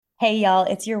Hey, y'all,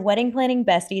 it's your wedding planning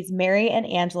besties, Mary and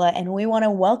Angela, and we want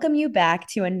to welcome you back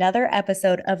to another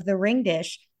episode of The Ring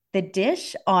Dish, the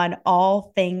dish on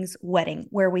all things wedding,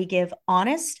 where we give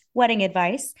honest wedding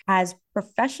advice as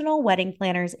professional wedding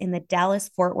planners in the Dallas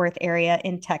Fort Worth area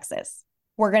in Texas.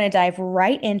 We're going to dive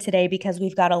right in today because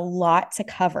we've got a lot to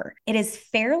cover. It is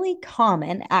fairly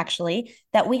common, actually,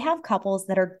 that we have couples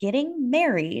that are getting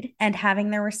married and having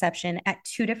their reception at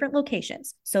two different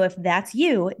locations. So if that's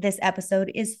you, this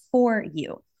episode is for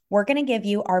you. We're going to give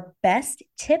you our best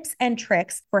tips and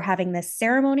tricks for having the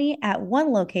ceremony at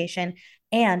one location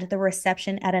and the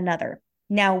reception at another.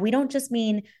 Now, we don't just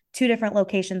mean two different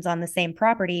locations on the same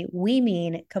property, we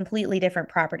mean completely different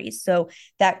properties. So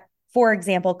that, for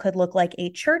example, could look like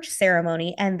a church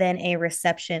ceremony and then a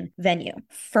reception venue.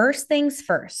 First things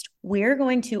first, we're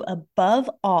going to, above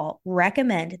all,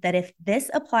 recommend that if this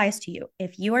applies to you,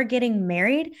 if you are getting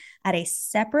married at a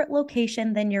separate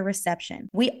location than your reception,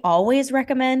 we always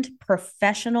recommend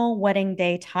professional wedding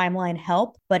day timeline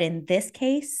help. But in this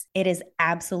case, it is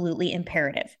absolutely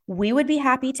imperative. We would be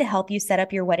happy to help you set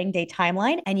up your wedding day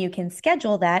timeline, and you can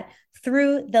schedule that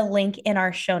through the link in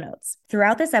our show notes.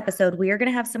 Throughout this episode, we are going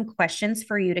to have some questions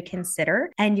for you to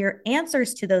consider, and your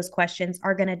answers to those questions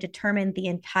are going to determine the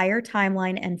entire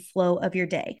timeline and flow of your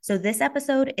day. So this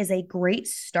episode is a great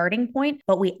starting point,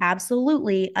 but we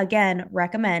absolutely, again,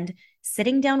 recommend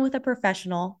sitting down with a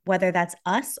professional, whether that's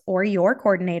us or your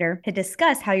coordinator, to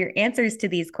discuss how your answers to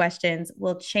these questions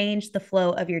will change the flow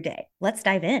of your day. Let's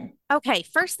dive in. Okay,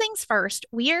 first things first,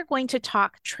 we are going to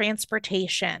talk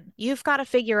transportation. You've got to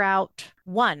figure out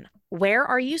one, where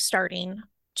are you starting?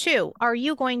 Two, are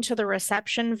you going to the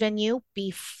reception venue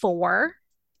before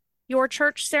your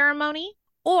church ceremony?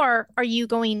 Or are you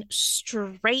going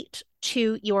straight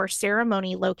to your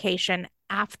ceremony location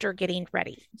after getting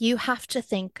ready? You have to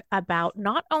think about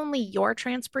not only your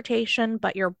transportation,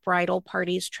 but your bridal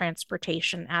party's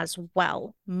transportation as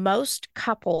well. Most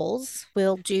couples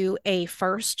will do a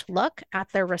first look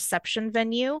at their reception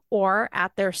venue or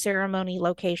at their ceremony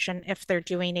location if they're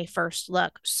doing a first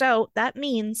look. So that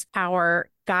means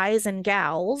our guys and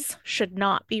gals should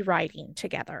not be riding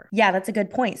together. Yeah, that's a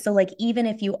good point. So, like, even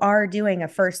if you are doing a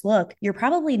first look, you're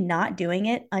probably not doing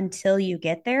it until you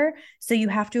get there. So, you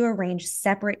have to arrange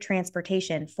separate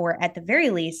transportation for, at the very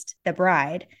least, the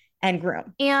bride and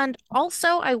groom. And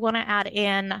also, I want to add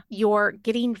in your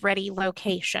getting ready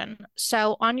location.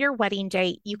 So, on your wedding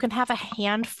day, you can have a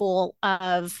handful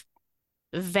of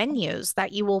venues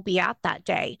that you will be at that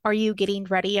day. Are you getting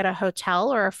ready at a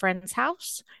hotel or a friend's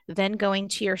house, then going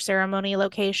to your ceremony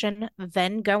location,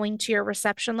 then going to your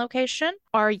reception location?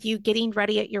 Are you getting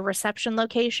ready at your reception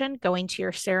location, going to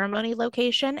your ceremony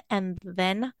location, and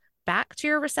then back to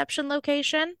your reception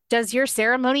location? Does your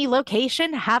ceremony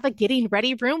location have a getting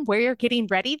ready room where you're getting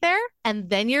ready there and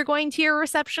then you're going to your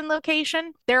reception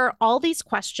location? There are all these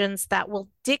questions that will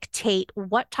dictate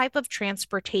what type of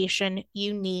transportation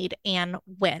you need and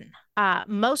when.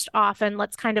 Most often,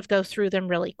 let's kind of go through them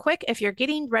really quick. If you're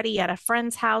getting ready at a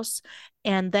friend's house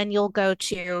and then you'll go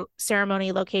to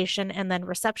ceremony location and then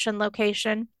reception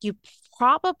location, you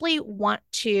probably want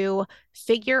to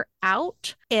figure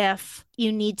out if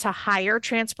you need to hire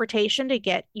transportation to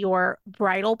get your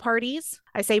bridal parties.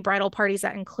 I say bridal parties,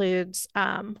 that includes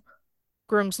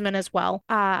groomsmen as well.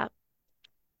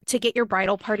 To get your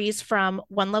bridal parties from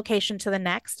one location to the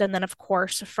next, and then, of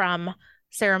course, from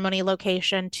ceremony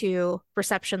location to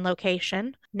reception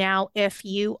location. Now, if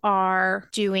you are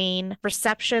doing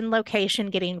reception location,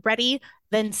 getting ready,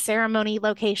 then ceremony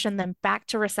location, then back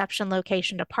to reception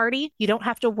location to party, you don't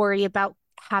have to worry about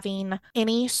having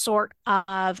any sort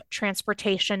of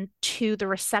transportation to the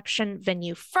reception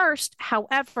venue first.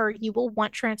 However, you will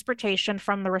want transportation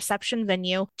from the reception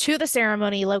venue to the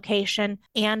ceremony location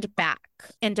and back.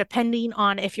 And depending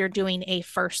on if you're doing a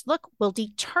first look, will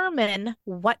determine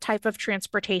what type of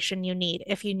transportation you need.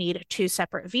 If you need two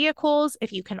separate vehicles,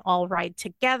 if you can all ride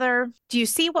together. Do you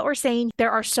see what we're saying?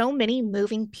 There are so many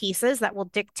moving pieces that will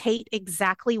dictate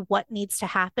exactly what needs to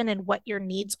happen and what your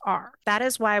needs are. That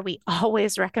is why we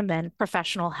always recommend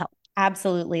professional help.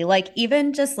 Absolutely. Like,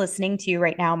 even just listening to you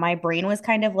right now, my brain was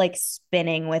kind of like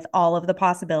spinning with all of the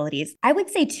possibilities. I would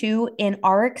say, too, in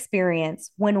our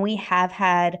experience, when we have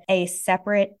had a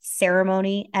separate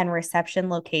ceremony and reception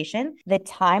location, the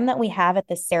time that we have at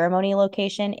the ceremony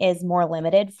location is more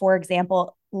limited. For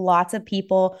example, lots of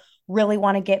people really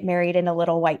want to get married in a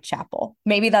little white chapel.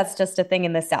 Maybe that's just a thing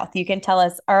in the South. You can tell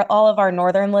us, all of our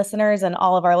northern listeners and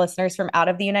all of our listeners from out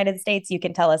of the United States, you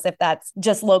can tell us if that's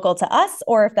just local to us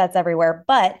or if that's everywhere.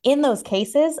 But in those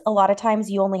cases, a lot of times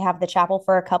you only have the chapel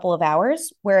for a couple of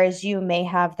hours, whereas you may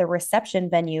have the reception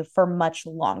venue for much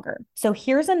longer. So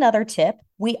here's another tip.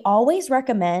 We always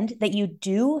recommend that you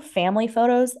do family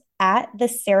photos at the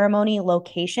ceremony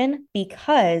location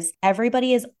because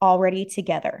everybody is already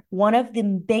together. One of the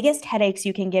biggest headaches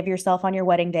you can give yourself on your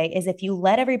wedding day is if you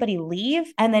let everybody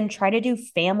leave and then try to do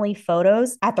family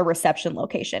photos at the reception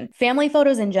location. Family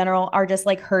photos in general are just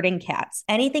like herding cats.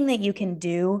 Anything that you can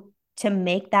do to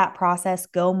make that process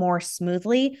go more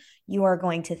smoothly, you are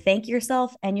going to thank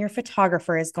yourself and your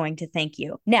photographer is going to thank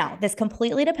you. Now, this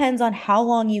completely depends on how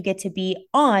long you get to be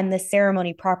on the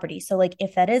ceremony property. So like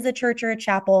if that is a church or a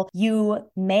chapel, you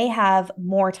may have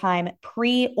more time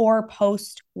pre or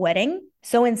post wedding.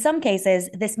 So in some cases,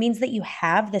 this means that you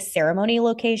have the ceremony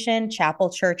location, chapel,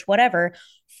 church, whatever,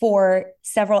 for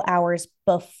several hours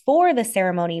before the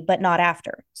ceremony, but not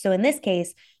after. So in this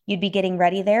case, you'd be getting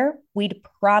ready there. We'd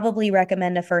probably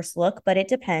recommend a first look, but it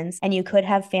depends. And you could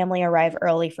have family arrive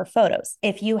early for photos.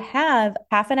 If you have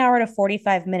half an hour to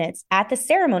 45 minutes at the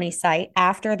ceremony site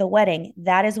after the wedding,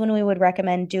 that is when we would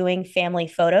recommend doing family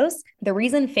photos. The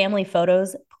reason family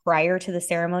photos prior to the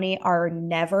ceremony are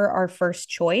never our first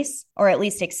choice, or at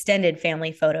least extended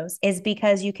family photos, is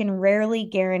because you can rarely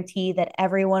guarantee that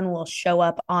everyone will show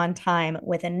up on time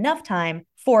with enough time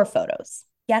for photos.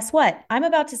 Guess what? I'm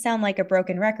about to sound like a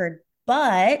broken record,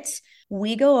 but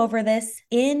we go over this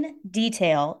in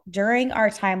detail during our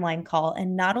timeline call.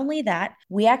 And not only that,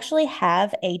 we actually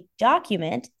have a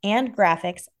document and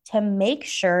graphics to make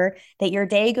sure that your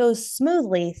day goes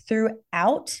smoothly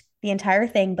throughout the entire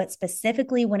thing, but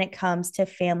specifically when it comes to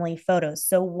family photos.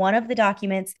 So one of the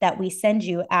documents that we send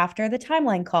you after the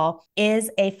timeline call is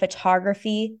a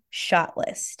photography shot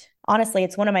list. Honestly,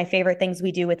 it's one of my favorite things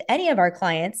we do with any of our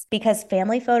clients because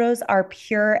family photos are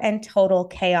pure and total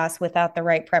chaos without the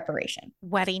right preparation.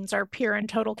 Weddings are pure and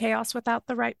total chaos without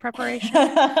the right preparation.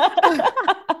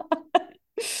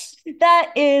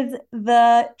 That is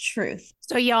the truth.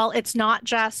 So, y'all, it's not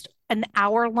just an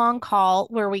hour-long call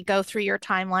where we go through your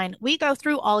timeline. We go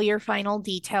through all your final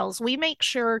details. We make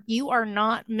sure you are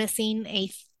not missing a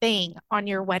thing on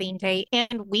your wedding day.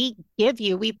 And we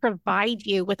provide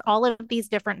you with all of these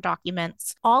different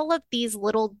documents. All of these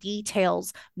little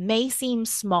details may seem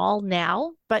small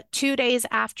now, but 2 days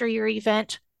after your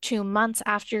event, 2 months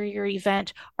after your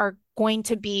event are going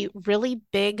to be really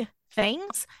big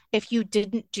things if you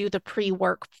didn't do the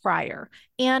pre-work prior.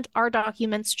 And our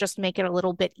documents just make it a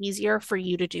little bit easier for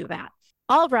you to do that.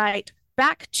 All right,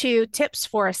 back to tips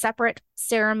for a separate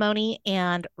ceremony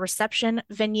and reception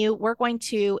venue. We're going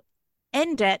to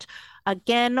end it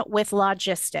again with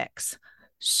logistics.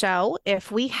 So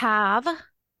if we have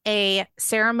a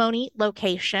ceremony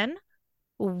location,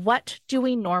 what do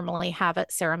we normally have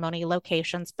at ceremony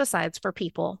locations besides for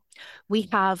people? We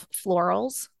have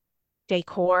florals,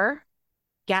 decor,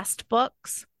 guest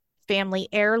books, family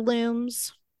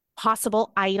heirlooms,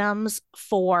 possible items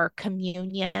for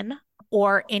communion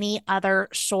or any other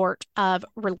sort of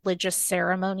religious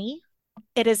ceremony.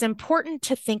 It is important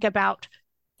to think about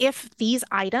if these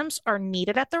items are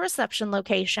needed at the reception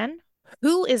location,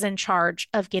 who is in charge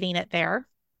of getting it there,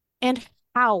 and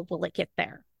how will it get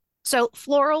there? So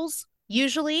florals,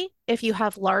 usually if you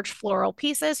have large floral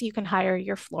pieces, you can hire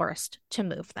your florist to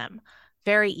move them.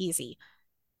 Very easy.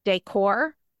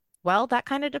 Decor, well, that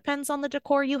kind of depends on the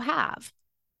decor you have.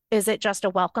 Is it just a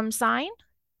welcome sign?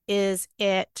 Is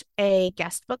it a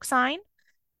guest book sign?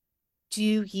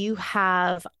 Do you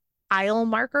have aisle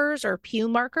markers or pew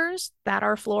markers that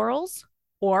are florals?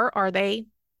 Or are they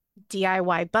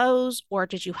DIY bows? Or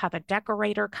did you have a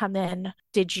decorator come in?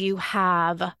 Did you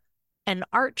have an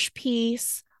arch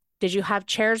piece? Did you have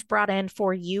chairs brought in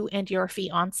for you and your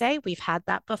fiance? We've had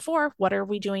that before. What are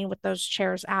we doing with those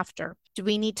chairs after? Do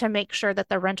we need to make sure that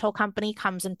the rental company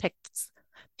comes and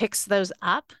picks those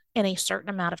up in a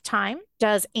certain amount of time?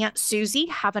 Does Aunt Susie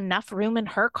have enough room in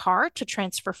her car to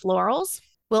transfer florals?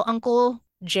 Will Uncle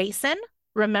Jason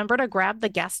remember to grab the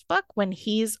guest book when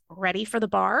he's ready for the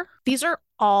bar? These are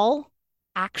all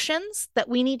actions that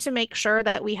we need to make sure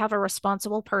that we have a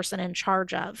responsible person in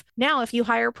charge of. Now, if you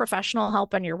hire professional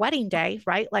help on your wedding day,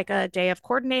 right, like a day of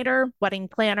coordinator, wedding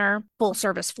planner, full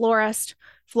service florist,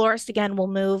 florist again will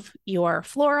move your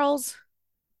florals,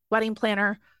 wedding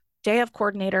planner, day of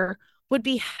coordinator would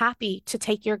be happy to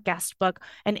take your guest book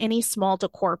and any small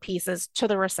decor pieces to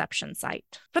the reception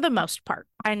site for the most part.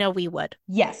 I know we would.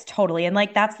 Yes, totally. And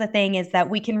like that's the thing is that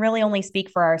we can really only speak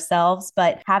for ourselves,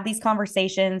 but have these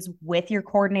conversations with your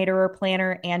coordinator or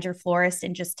planner and your florist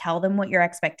and just tell them what your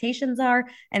expectations are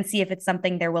and see if it's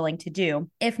something they're willing to do.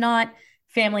 If not,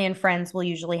 family and friends will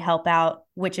usually help out,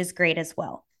 which is great as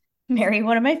well. Mary,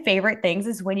 one of my favorite things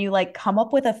is when you like come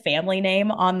up with a family name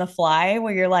on the fly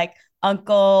where you're like,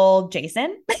 Uncle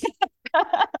Jason. That's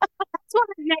what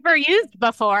I've never used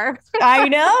before. I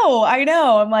know. I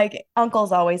know. I'm like,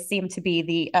 uncles always seem to be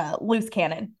the loose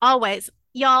cannon. Always.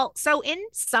 Y'all, so in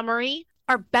summary,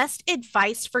 our best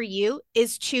advice for you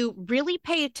is to really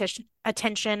pay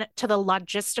attention to the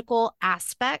logistical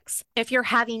aspects if you're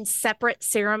having separate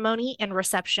ceremony and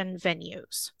reception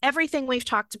venues. Everything we've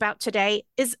talked about today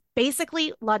is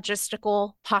basically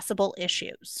logistical possible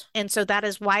issues. And so that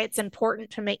is why it's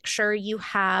important to make sure you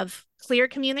have clear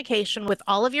communication with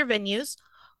all of your venues,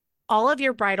 all of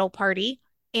your bridal party,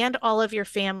 and all of your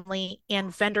family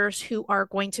and vendors who are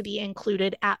going to be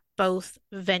included at both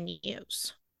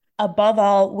venues. Above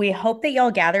all, we hope that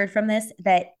y'all gathered from this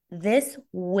that this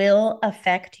will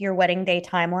affect your wedding day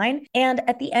timeline. And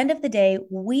at the end of the day,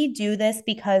 we do this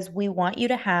because we want you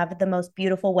to have the most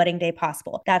beautiful wedding day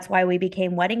possible. That's why we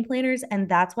became wedding planners, and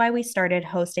that's why we started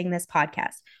hosting this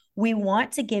podcast. We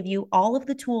want to give you all of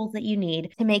the tools that you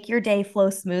need to make your day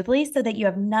flow smoothly so that you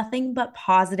have nothing but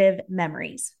positive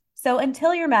memories. So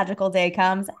until your magical day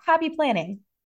comes, happy planning.